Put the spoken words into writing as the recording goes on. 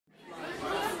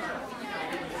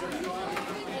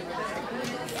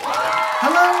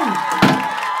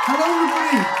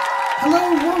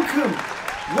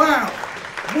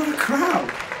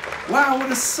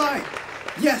a sight.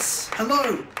 Yes,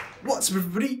 hello. What's up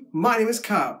everybody? My name is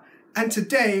Kyle, and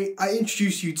today I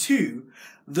introduce you to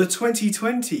the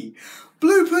 2020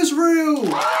 Bloopers Reel.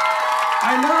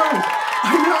 I know,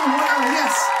 wow,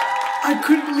 yes. I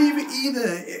couldn't believe it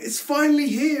either. It's finally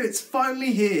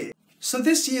here, So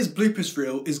this year's Bloopers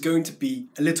Reel is going to be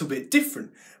a little bit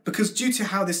different because due to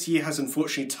how this year has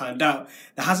unfortunately turned out,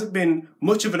 there hasn't been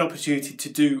much of an opportunity to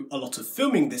do a lot of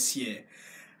filming this year.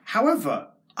 However,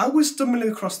 I was stumbling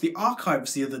across the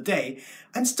archives the other day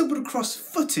and stumbled across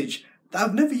footage that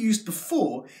I've never used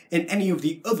before in any of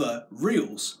the other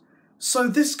reels. So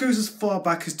this goes as far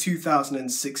back as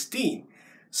 2016.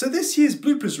 So this year's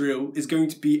Bloopers Reel is going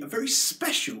to be a very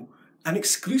special and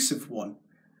exclusive one.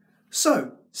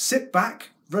 So sit back,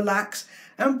 relax,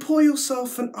 and pour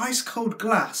yourself an ice cold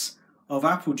glass of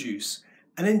apple juice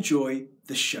and enjoy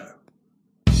the show.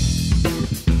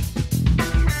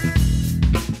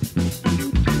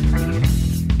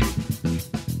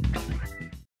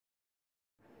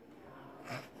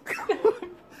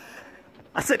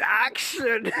 I said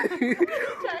action!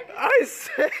 I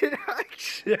said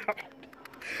action!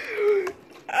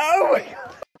 Oh my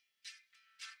god!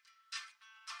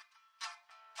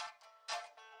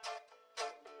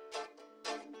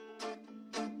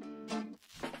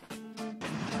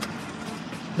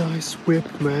 Nice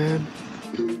whip, man.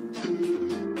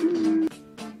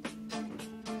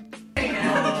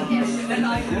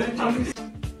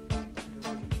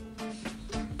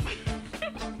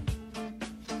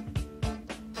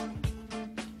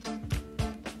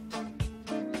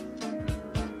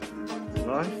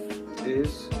 Life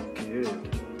is good.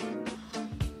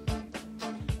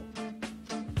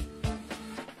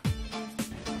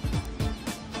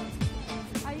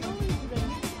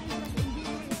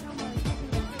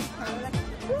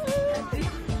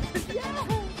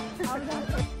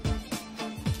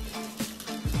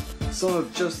 Sort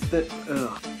of just that.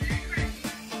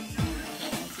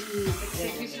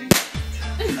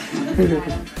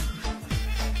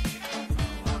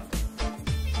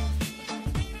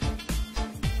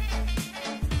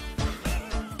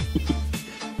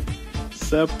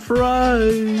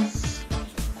 Surprise!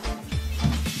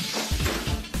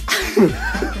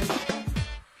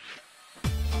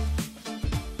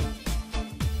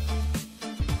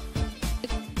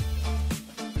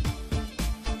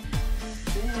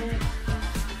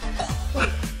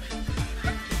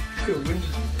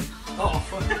 Oh,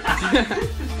 fuck.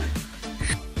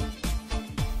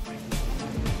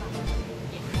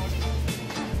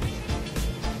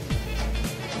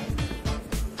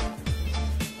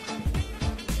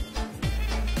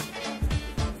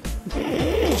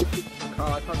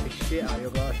 Carl, I can't be shit out of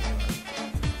your glasses.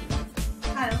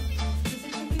 Kyle, is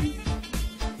it chicken?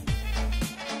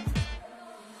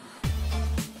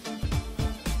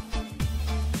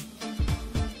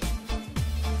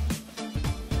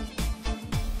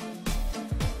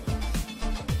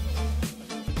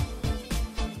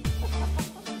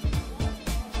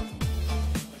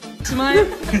 Smile.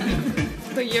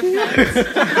 Put your flags.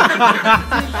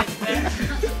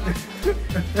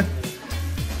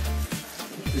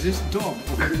 Is this dog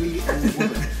or me or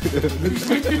woman? Looks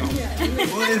like a dog.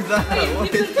 What is that? What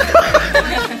is that?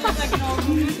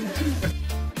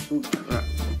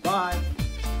 Bye.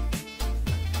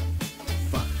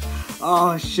 Fuck.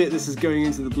 Oh shit, this is going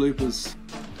into the bloopers.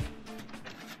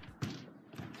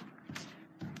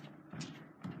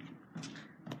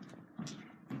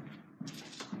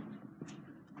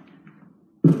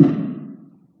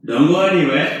 Don't go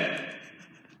anywhere.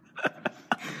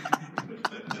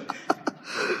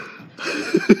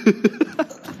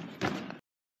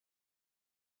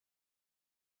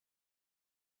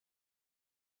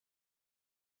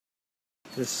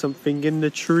 There's something in the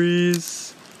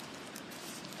trees.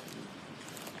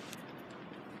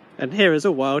 And here is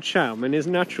a wild chow in his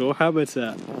natural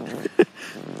habitat.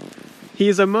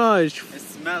 He's emerged. It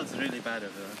smells really bad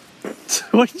over there.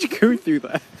 Why did you go through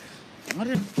that?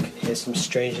 Here's some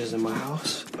strangers in my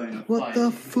house. What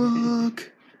the fuck?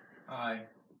 Hi.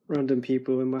 Random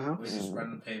people in my house. We're just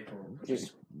random people.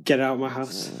 Just get out of my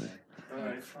house.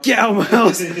 Get out of my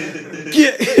house!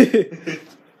 Get!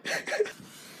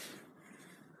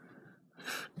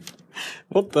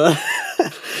 What the?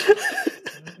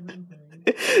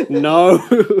 No!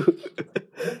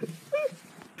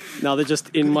 Now they're just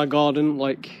in my garden,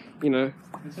 like, you know.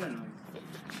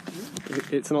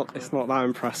 It's not that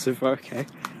impressive, okay.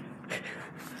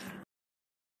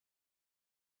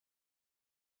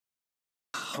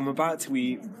 I'm about to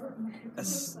eat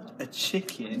a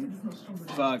chicken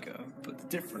burger, but the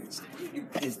difference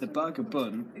is the burger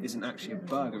bun isn't actually a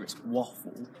burger, it's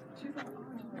waffle.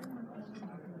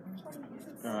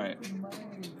 Alright.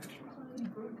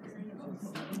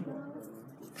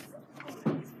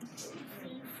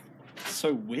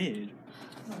 So weird.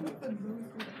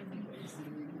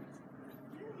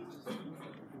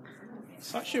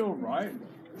 It's actually alright.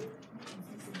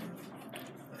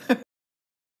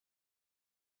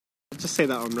 Just say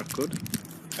that on record.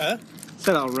 Huh?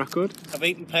 Say that on record. I've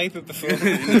eaten paper before.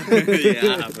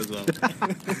 Yeah, I have as well.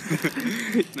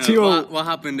 No, what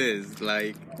happened is,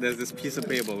 like, there's this piece of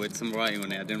paper with some writing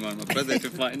on it. I didn't want my brother to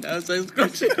find out, so I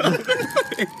scratched it off.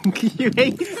 You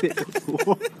hate it.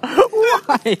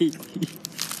 Why?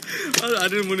 I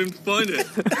didn't want him to find it,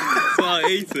 so I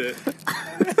ate it.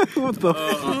 What the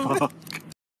fuck?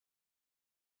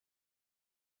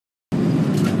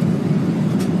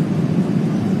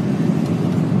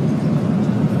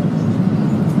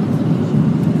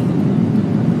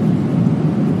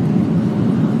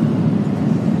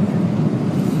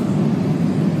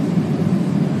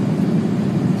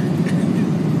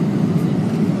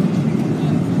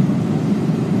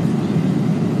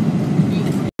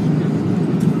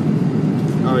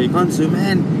 Oh, you can't zoom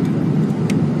in.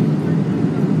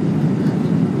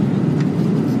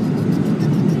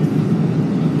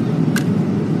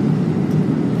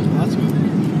 That's good.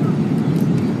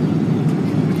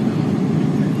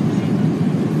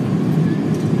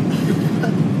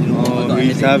 Oh,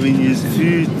 he's having his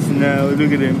food now.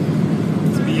 Look at him.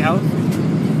 To be healthy.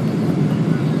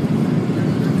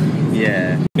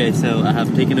 Yeah. Okay, so I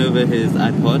have taken over his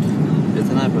iPod. It's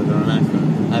an iPod or an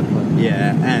iPhone? iPod.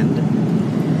 Yeah, and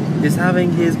he's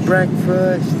having his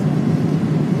breakfast.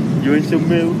 You want some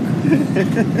milk?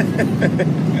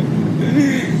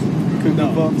 Cookie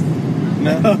Pops?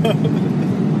 No.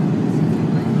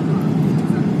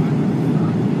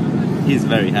 He's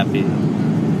very happy.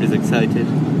 He's excited.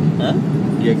 Huh?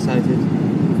 You excited?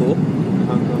 For?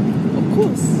 Hong Kong. Of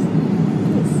course. Of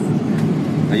course.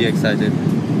 Are you excited?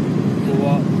 For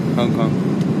what? Hong Kong.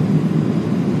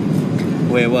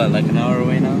 Wait, what? Like an hour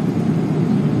away now?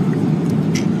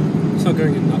 It's not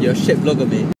going in that. You're a shit vlogger,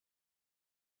 mate.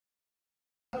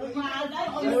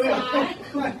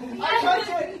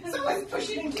 Someone's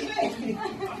pushing into me.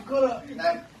 I've got to.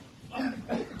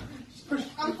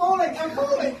 I'm falling.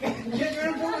 Get your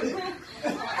own falling.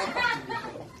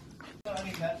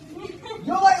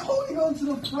 You're like holding on to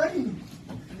the frame.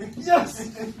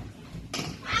 Yes.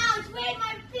 Ouch! Where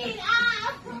my feet? Ow!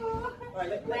 Right,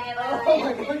 Wait. oh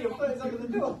my god, your foot is under the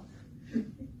door.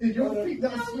 Is your feet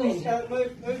that small?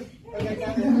 Move. Okay,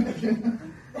 down there.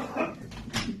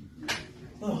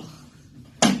 Oh.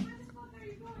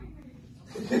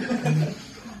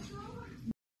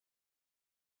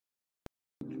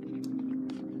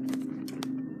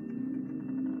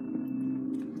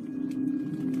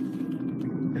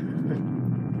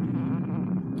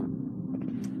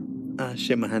 Ah,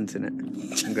 shit, my hand's in it.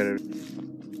 I'm gonna.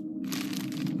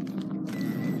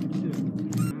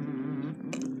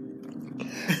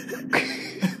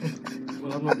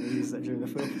 Well, I'm not going to use that during the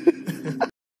film.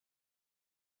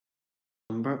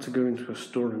 I'm about to go into a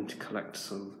storeroom to collect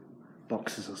some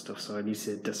boxes and stuff, so I need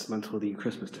to dismantle the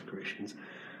Christmas decorations.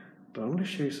 But I want to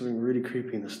show you something really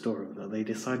creepy in the storeroom that they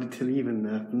decided to leave in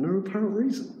there for no apparent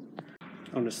reason.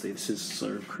 Honestly, this is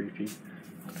so creepy.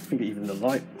 I don't think even the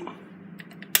light. I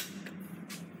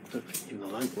don't think even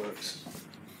the light works.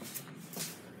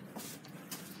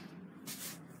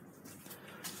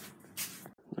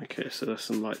 Okay, so there's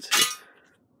some lights here.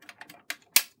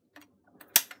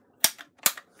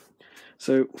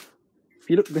 So, if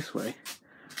you look this way,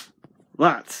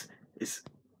 that is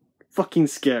fucking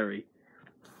scary.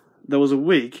 There was a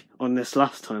wig on this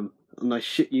last time, and I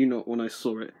shit you not, when I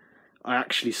saw it, I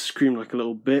actually screamed like a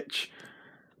little bitch.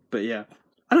 But yeah,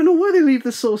 I don't know why they leave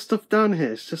this sort of stuff down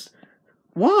here. It's just,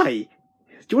 why?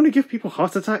 Do you want to give people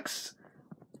heart attacks?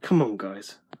 Come on,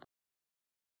 guys.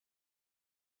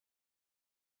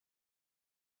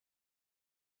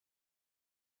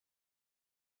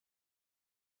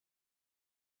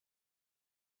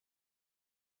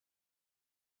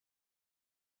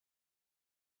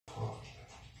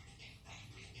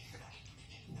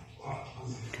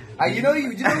 You know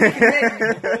you can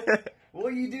hear. What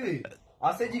are you doing?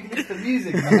 I said you can listen to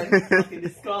music, man. You're fucking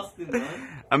disgusting,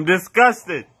 man. I'm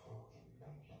disgusted.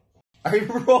 Hey,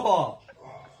 raw.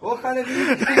 What kind of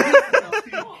music do you listen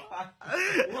to?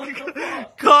 What the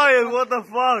fuck? Kyle, what the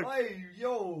fuck? Hey,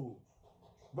 yo.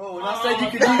 Bro, when I said you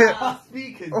could use our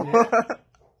speakers, yeah?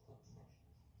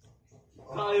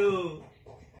 Kyle.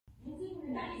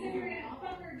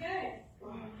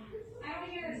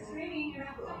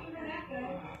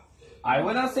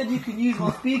 When I said you can use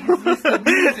my speakers, listen to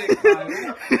music, Kyle.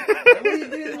 What are you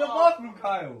doing in the bathroom,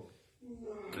 Kyle?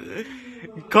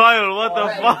 Kyle, what the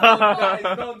That fuck? is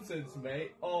nonsense,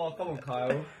 mate. Oh, come on,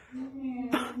 Kyle.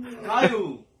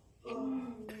 Kyle!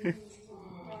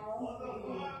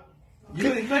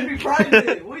 You're going to be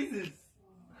private. What is this?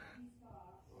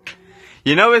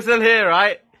 You know we're still here,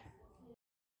 right?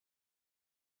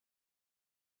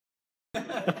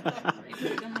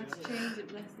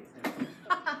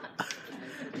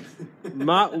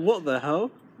 Matt, what the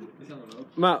hell?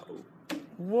 Matt,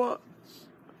 what?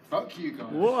 Fuck you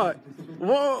guys. What?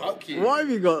 What? Fuck you. Why have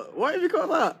you got? Why have you got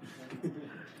that?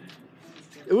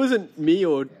 It wasn't me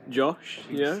or Josh,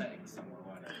 yeah.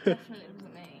 Definitely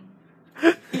wasn't me.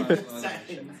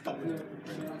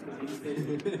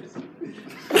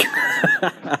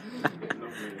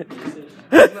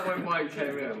 Isn't that when Mike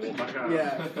came in and walked back out?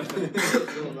 Yeah.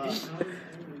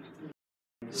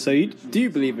 So do you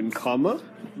believe in karma?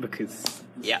 Because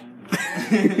yeah.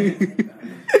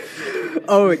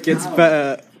 Oh, it gets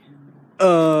better.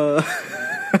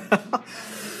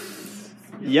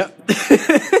 Yep.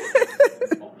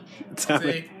 Damn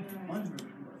it.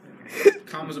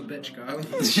 Karma's a bitch, Kyle.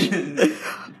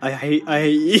 I hate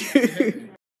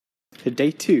you.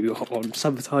 Day 2 on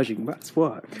sabotaging Matt's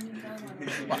work.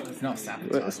 Well, it's not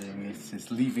sabotaging, it's just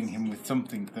leaving him with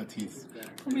something that he's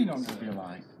probably not going to be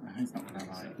like. He's not going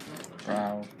to like.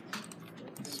 Brow.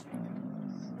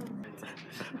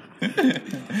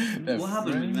 What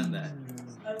happened when you meant that?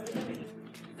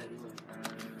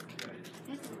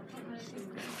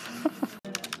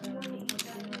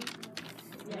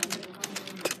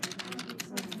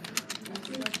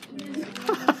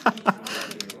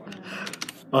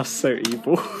 Are so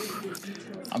evil.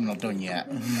 I'm not done yet.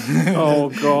 Oh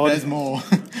god. There's more.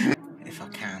 If I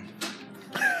can.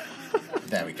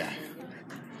 There we go.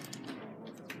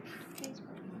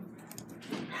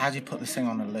 How do you put this thing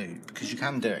on a loop? Because you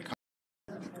can do it.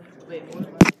 Wait,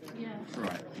 yeah.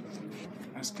 Right.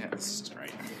 Let's get this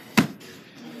straight.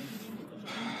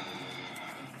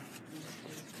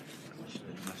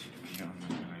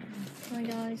 Hi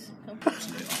guys.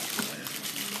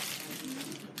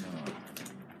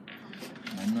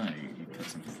 I know you put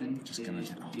something. Just gonna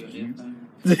do. Oh, you.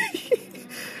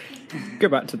 Go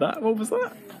back to that. What was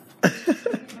that?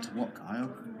 To what,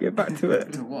 Kyle? Get back to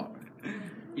it. To what?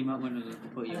 You might want to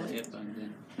put your earphones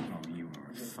in. Oh, you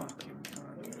are a fucking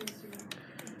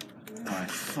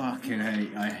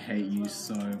cunt. I hate you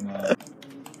so much.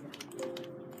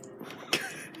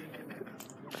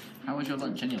 How was your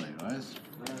lunch anyway, guys?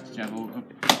 Did you have all... Oh,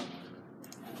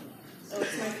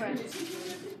 it's my friend.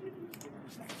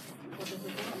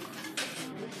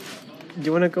 Do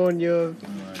you want to go on your... No, I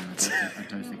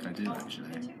don't think I do,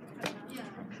 actually.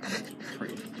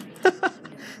 Pretty...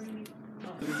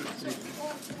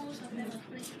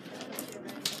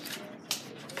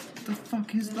 The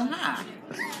fuck is that?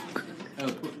 Oh,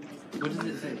 what does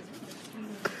it say?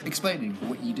 Explaining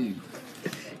what you do.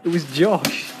 It was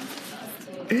Josh.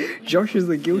 Josh is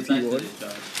the guilty one.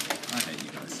 I hate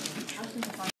you guys so much.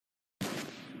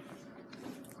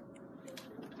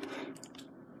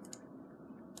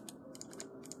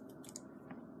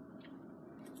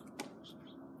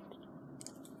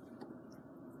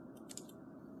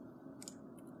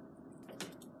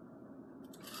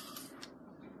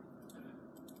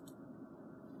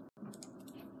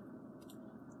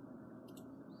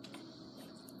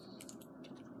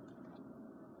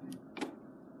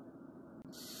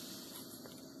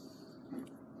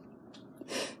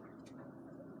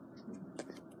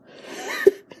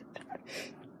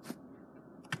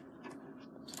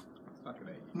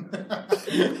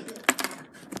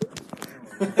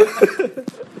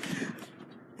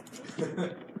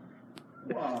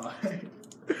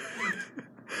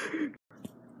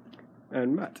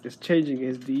 And Matt is changing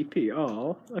his DP.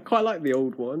 Oh, I quite like the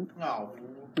old one. Oh.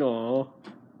 Oh.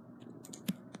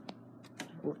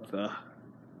 What the?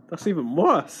 That's even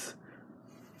worse.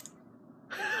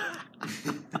 I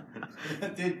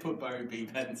did put Barry B.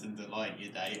 Benson to light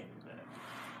your day.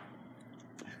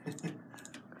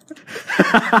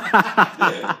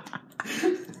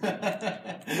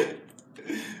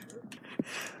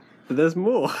 But there's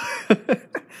more.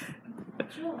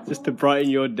 Just to brighten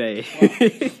your day.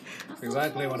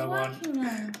 Exactly what I want.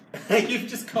 You've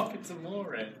just copied some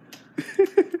more in.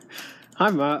 Hi,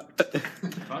 Matt.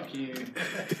 Fuck you.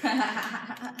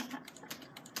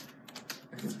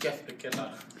 It's Jeff the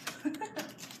Killer.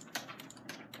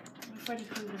 Freddy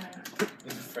Krueger.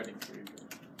 It's Freddy Krueger.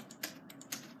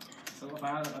 So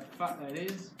how fat that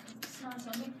is?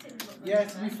 Yeah,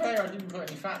 to be fair, I didn't put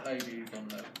any fat ladies on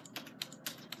there.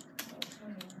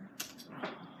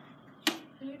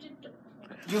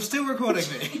 You're still recording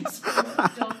these?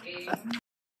 Doggy.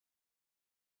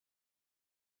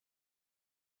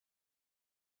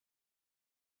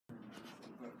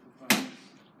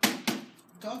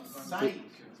 sake.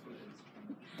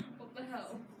 What the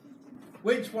hell?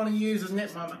 Which one of you has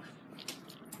nipped my mouth?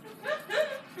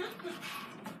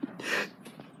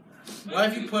 Where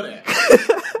have you put it?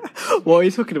 What are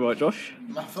you talking about, Josh?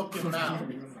 My fucking mouth.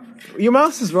 Your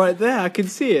mouse is right there. I can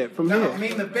see it from No, here. I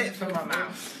mean the bit from my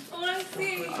mouth. All I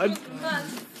see I- is man.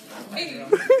 Hey.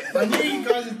 I knew you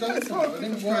guys had done something, but it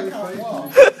didn't work out well.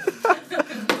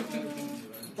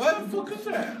 Where the fuck is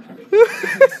it?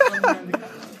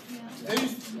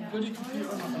 Whose bloody computer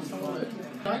am I controlling?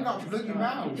 I ain't got a bloody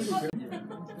mouse.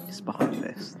 It's behind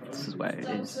this. This is where it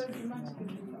is.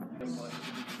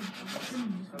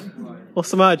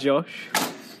 What's the matter, Josh?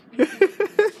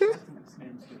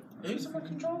 Who's the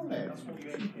controlling it?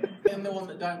 And the one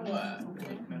that don't work?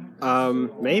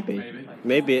 Maybe.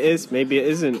 Maybe it is. Maybe it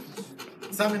isn't.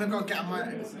 Does that mean I've got to get on my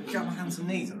hands and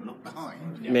knees and look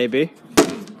behind? Maybe.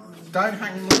 Don't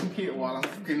hang on the computer while I'm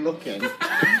fucking looking.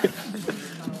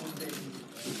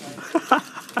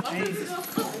 Jesus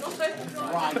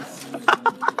Christ.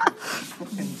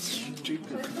 Fucking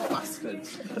stupid bastards.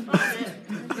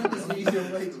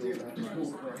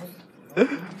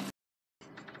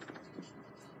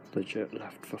 Legit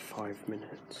left for 5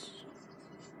 minutes.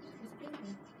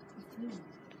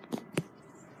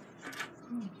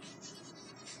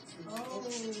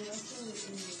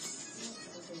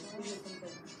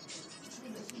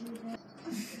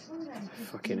 I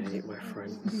fucking hate my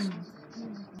friends.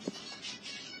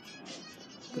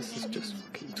 This is just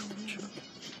fucking torture.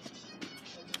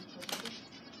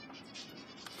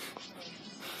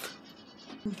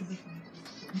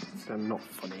 They're not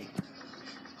funny.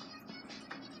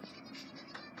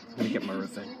 I'm gonna get my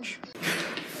revenge.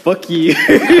 Fuck you!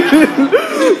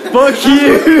 Fuck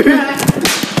you!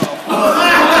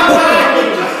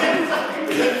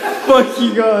 Fuck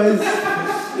you guys!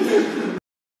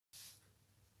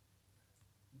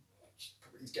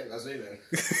 He's getting that zoom in.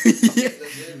 Yeah.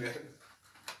 Zoom in.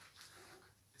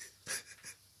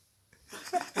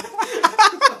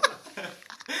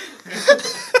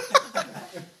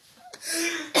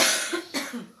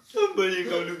 Somebody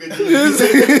go look at this.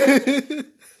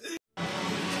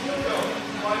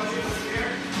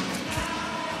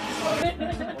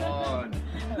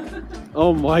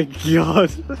 Oh my god.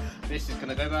 This is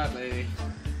gonna go badly.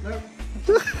 Nope.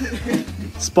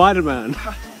 Spider-Man.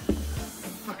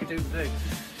 Fucking do.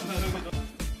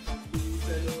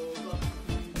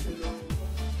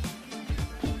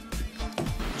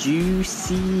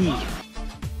 Juicy.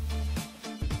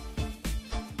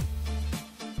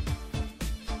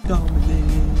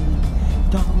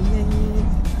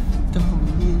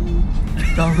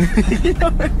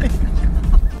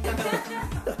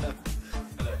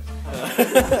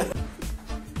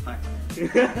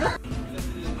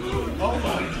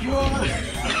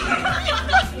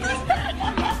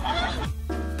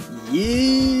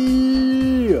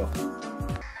 Yeah!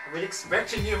 We're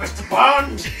expecting you, Mr.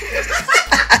 Bond!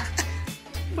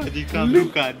 But you can't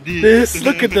look at this.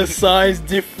 Look at the size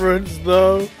difference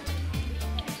though.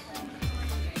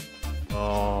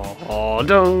 Oh,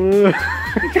 don't.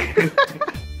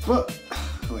 But,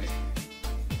 wait.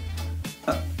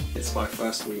 It's my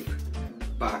first week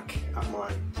back at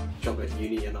my job at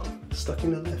uni and I'm stuck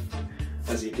in the lift.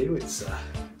 As you do, it's out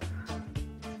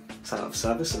of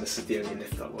service and this is the only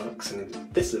lift that works and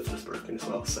this lift is broken as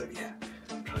well, so yeah.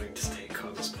 I'm trying to stay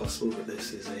calm as possible, but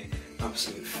this is a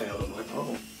absolute fail on my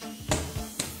part.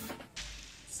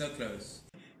 So close.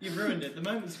 You've ruined it, the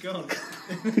moment's gone.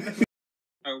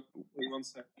 Oh, wait 1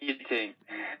 sec. Eating.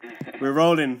 We're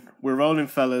rolling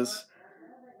fellas.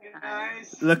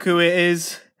 Nice. Look who it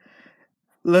is.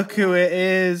 Look who it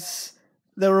is.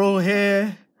 They're all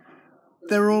here.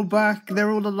 They're all back. They're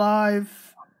all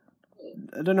alive.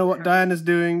 I don't know what Diana's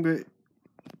doing, but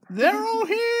they're all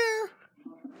here.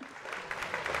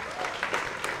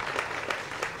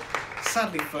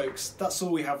 Sadly, folks, that's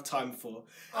all we have time for.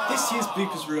 This year's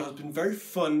Bloopers Reel has been very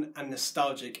fun and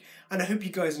nostalgic, and I hope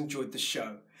you guys enjoyed the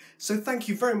show. So thank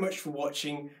you very much for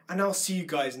watching, and I'll see you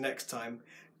guys next time.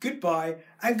 Goodbye,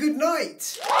 and good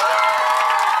night!